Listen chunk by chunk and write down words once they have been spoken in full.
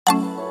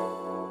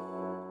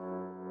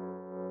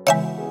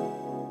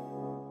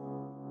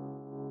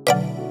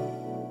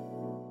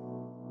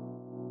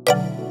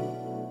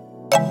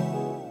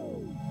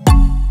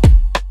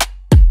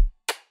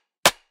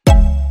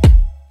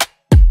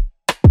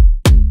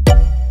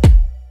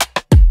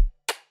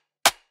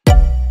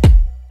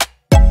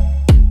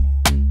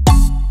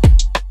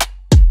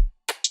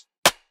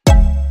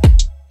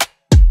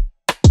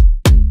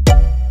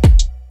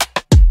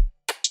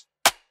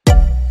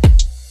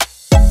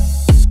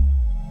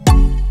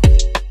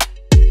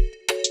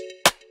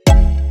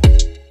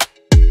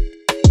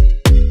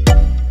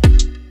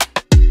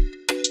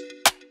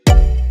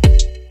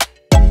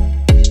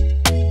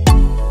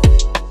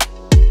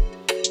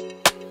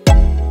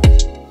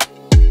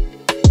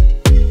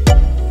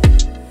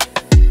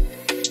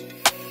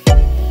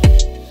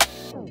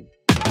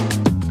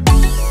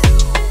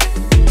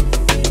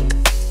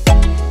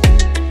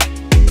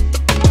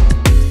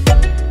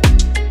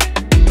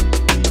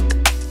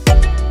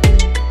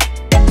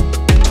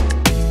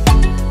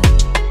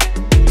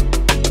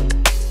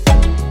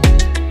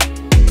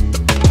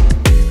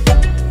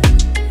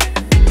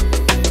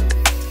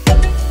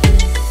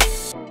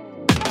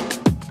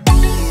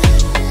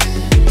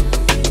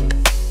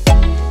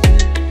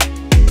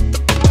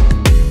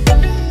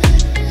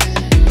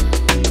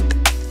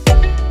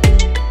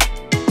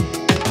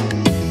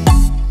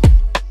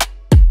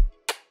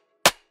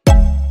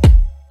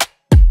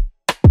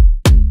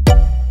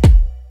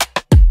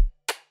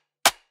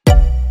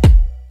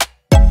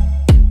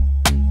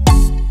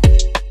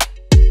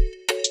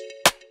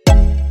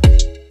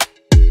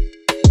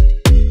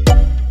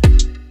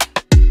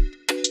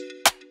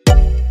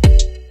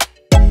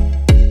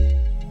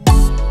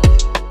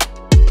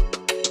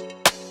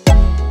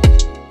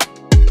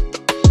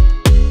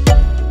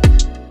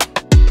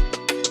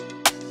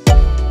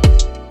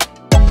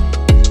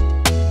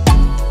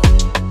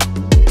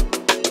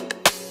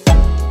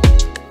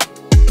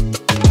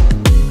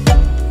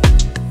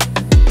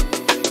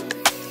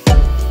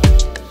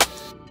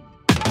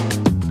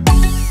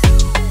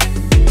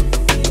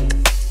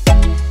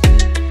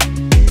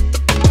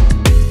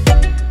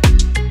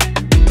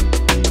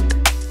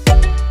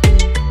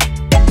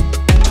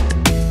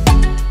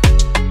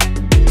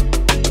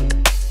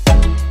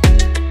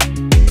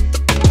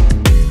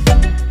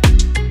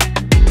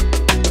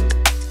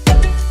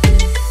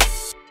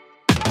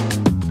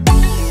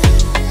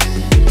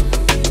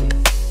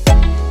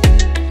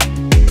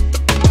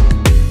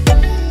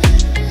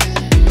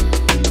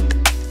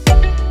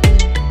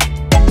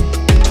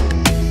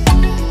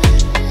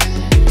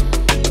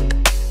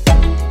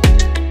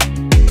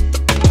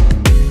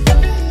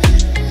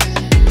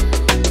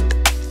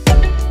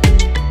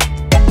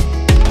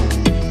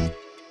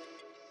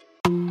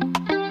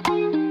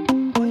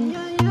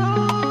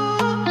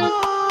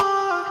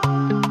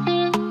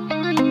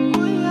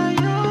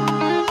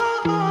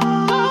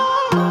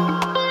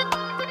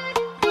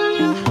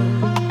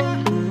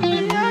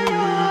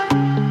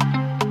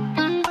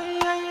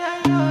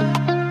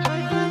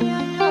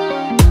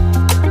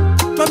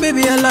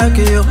like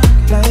you.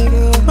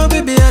 My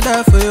baby, I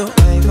die for you.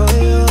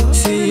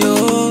 See you,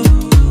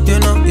 you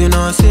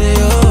know, I see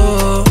you.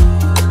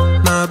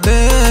 My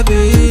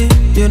baby,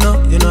 you know,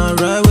 I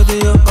ride with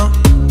you.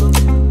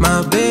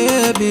 My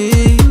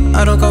baby,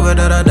 I don't cover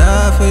that, I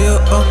die for you.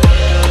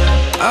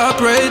 I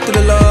pray to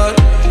the Lord,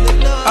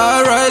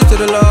 I rise to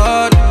the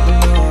Lord,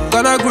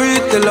 gonna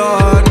greet the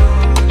Lord.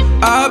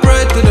 I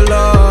pray to the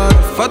Lord,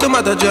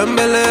 Fatumata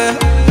Jambele.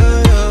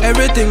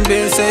 Everything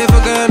being safe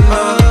again,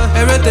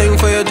 everything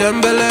for your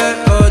Jambele,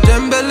 oh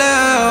Jambele,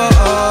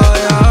 oh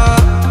yeah.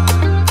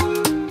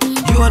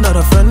 You are not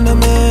a friend of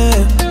me,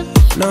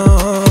 no.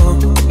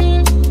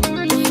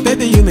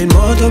 Baby, you mean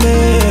more to me,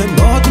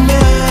 more to me.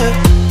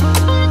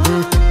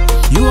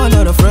 You are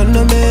not a friend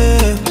of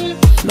me,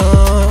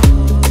 no.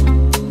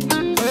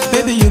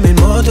 Baby, you mean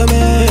more to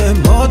me,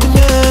 more to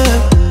me.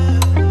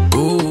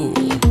 Ooh.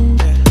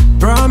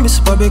 Promise,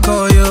 Bobby,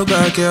 call you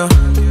back, yeah.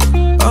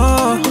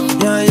 Oh,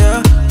 yeah,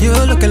 yeah. You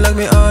looking like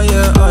me, oh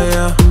yeah, oh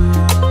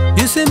yeah.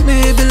 You see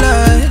me be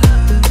like,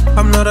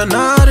 I'm not a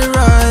naughty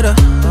rider.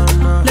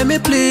 Let me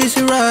please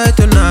you right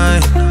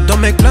tonight.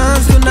 Don't make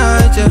plans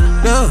tonight, yeah,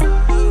 yeah.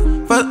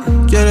 But,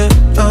 get it,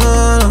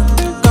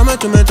 come here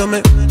to me, to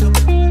me.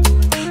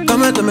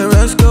 Come here to me,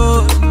 let's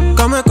go.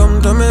 Come here, come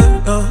to me,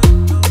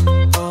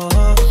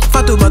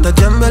 Fatumata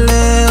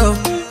Jambele,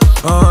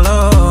 oh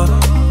Lord.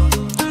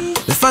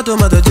 The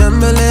Fatumata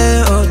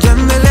Jambele, oh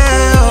Jambele,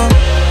 oh.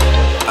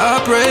 I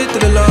pray to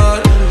the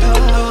Lord,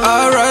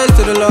 I rise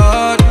to the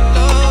Lord,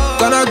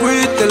 gonna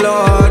greet the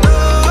Lord.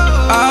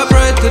 I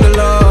pray to the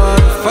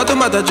Lord,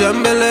 Fatumata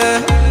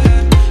Jambele.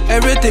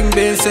 Everything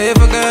being safe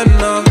again,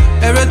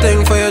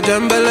 everything for your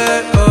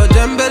Jambele, oh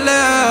Jambele,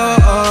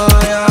 oh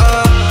yeah.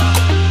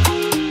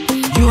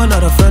 You are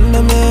not a friend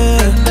of me,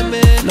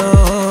 no.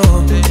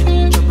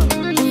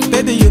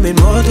 Baby, you mean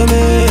more to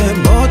me,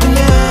 more to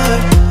me.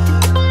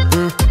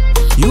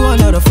 You are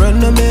not a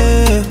friend of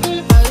me,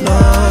 no.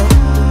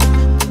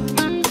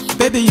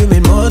 Baby, you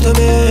mean more to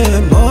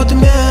me, more to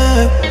me.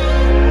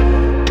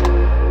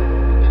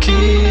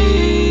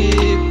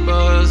 Keep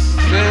us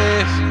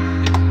safe,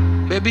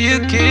 baby,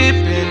 you're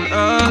keeping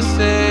us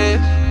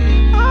safe.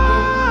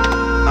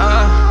 I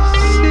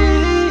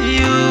see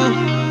you,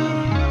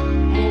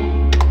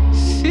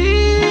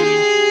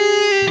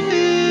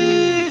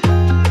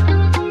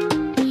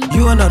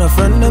 you are not a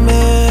friend of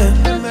me,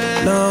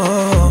 no.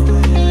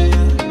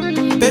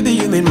 Baby,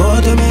 you mean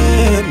more to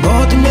me,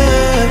 more to me.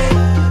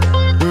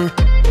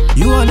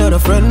 You are not a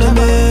friend of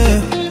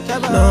me,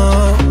 no.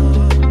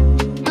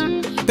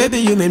 Baby,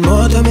 you mean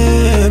more to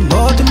me,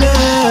 more to me.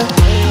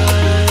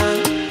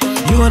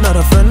 You are not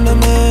a friend of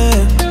me,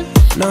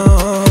 no.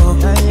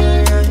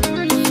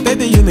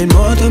 Baby, you mean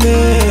more to me,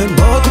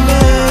 more to me.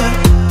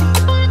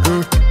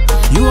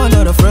 You are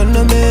not a friend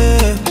of me,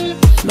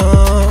 no.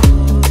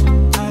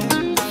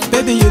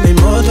 Baby, you mean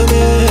more to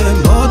me,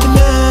 more to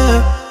me.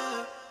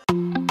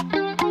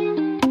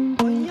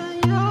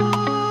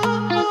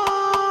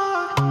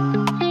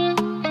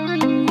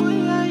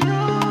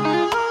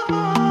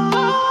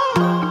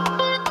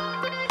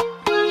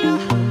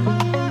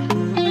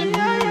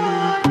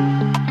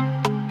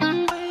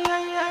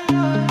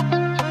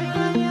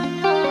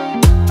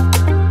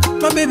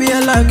 My baby, I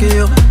like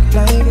you.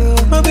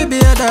 My baby,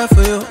 I die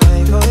for you.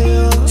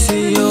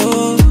 See you,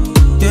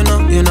 you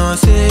know, I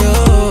see you.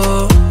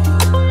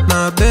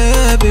 My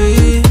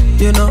baby,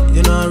 you know,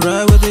 I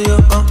ride with you,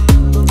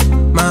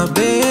 My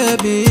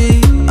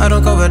baby, I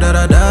don't cover that,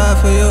 I die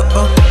for you,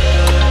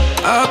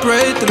 I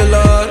pray to the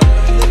Lord,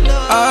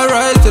 I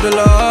rise to the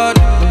Lord,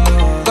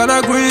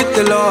 gonna greet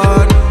the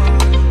Lord.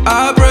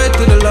 I pray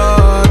to the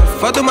Lord,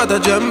 Fatumata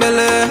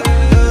Jambele.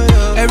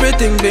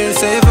 Everything being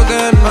safe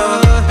again,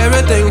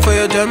 everything for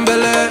your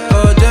Jambele,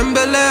 oh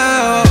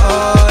Jambele,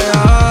 oh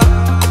yeah.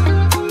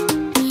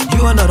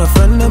 You are not a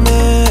friend of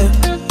me,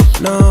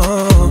 no.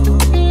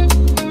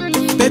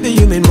 Baby,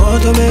 you mean more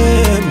to me,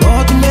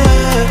 more to me.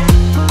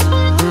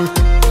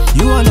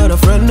 You are not a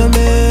friend of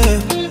me,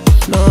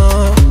 no.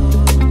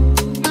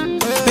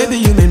 Baby,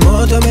 you mean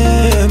more to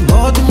me,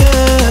 more to me.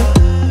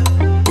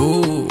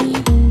 Ooh.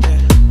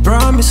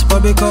 Promise,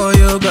 Bobby, call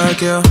you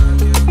back, yeah.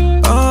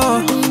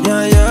 Oh,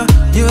 yeah, yeah.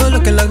 You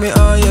looking like me,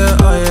 oh yeah,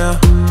 oh yeah.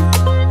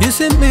 You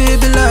see me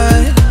be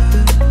like,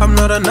 I'm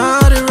not a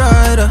naughty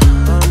rider.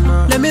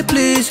 Let me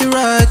please you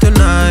right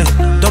tonight.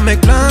 Don't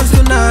make plans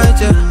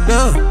tonight, yeah,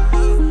 yeah.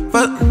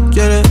 But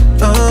get it,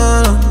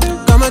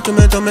 come here to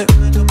me, to me.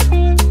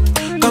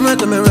 Come here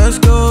to me, let's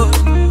go.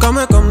 Come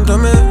here, come to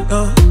me,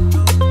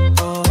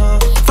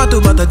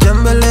 Fatumata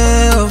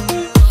Jambele,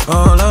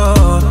 oh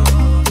Lord.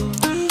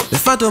 The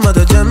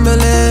Fatumata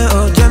Jambele,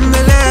 oh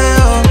Jambele,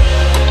 oh.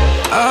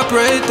 I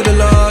pray to the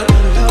Lord,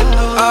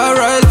 I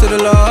rise to the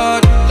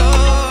Lord,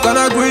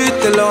 gonna greet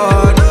the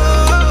Lord.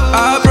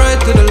 I pray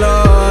to the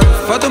Lord,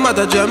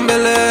 Fatumata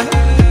Jambele.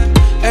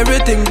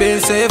 Everything being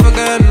safe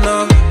again,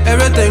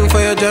 everything for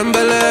your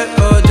Jambele,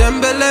 oh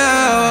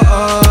Jambele,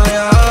 oh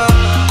yeah.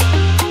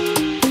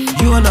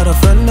 You are not a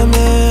friend of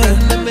me,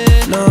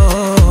 no.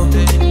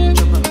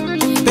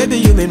 Baby,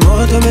 you mean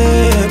more to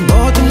me,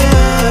 more to me.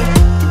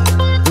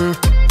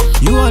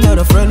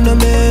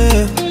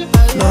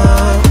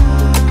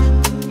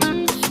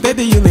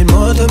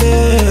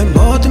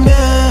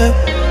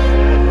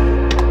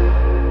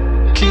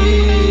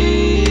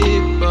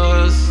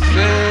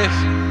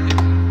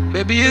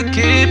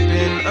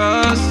 keeping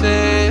us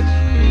safe.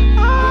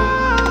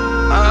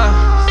 I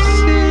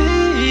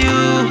see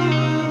you.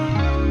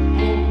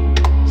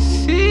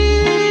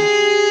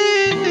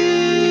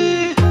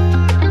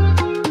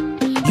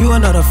 You are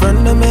not a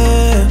friend of me,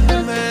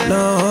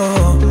 no.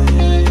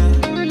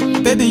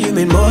 Baby, you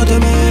mean more to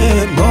me,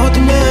 more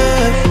to me.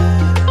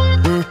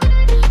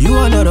 You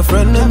are not a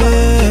friend of me,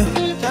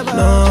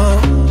 no.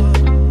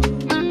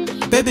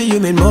 Baby, you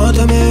mean more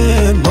to me,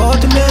 more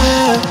to me.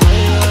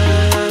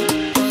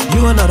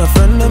 You are not a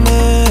friend of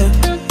me,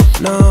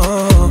 no.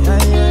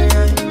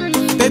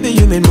 Baby,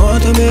 you mean more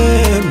to me,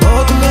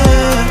 more to me.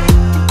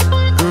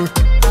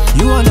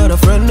 You are not a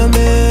friend of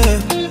me,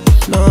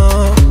 no.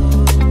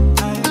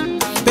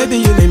 Baby,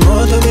 you mean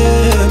more to me,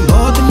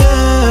 more to me.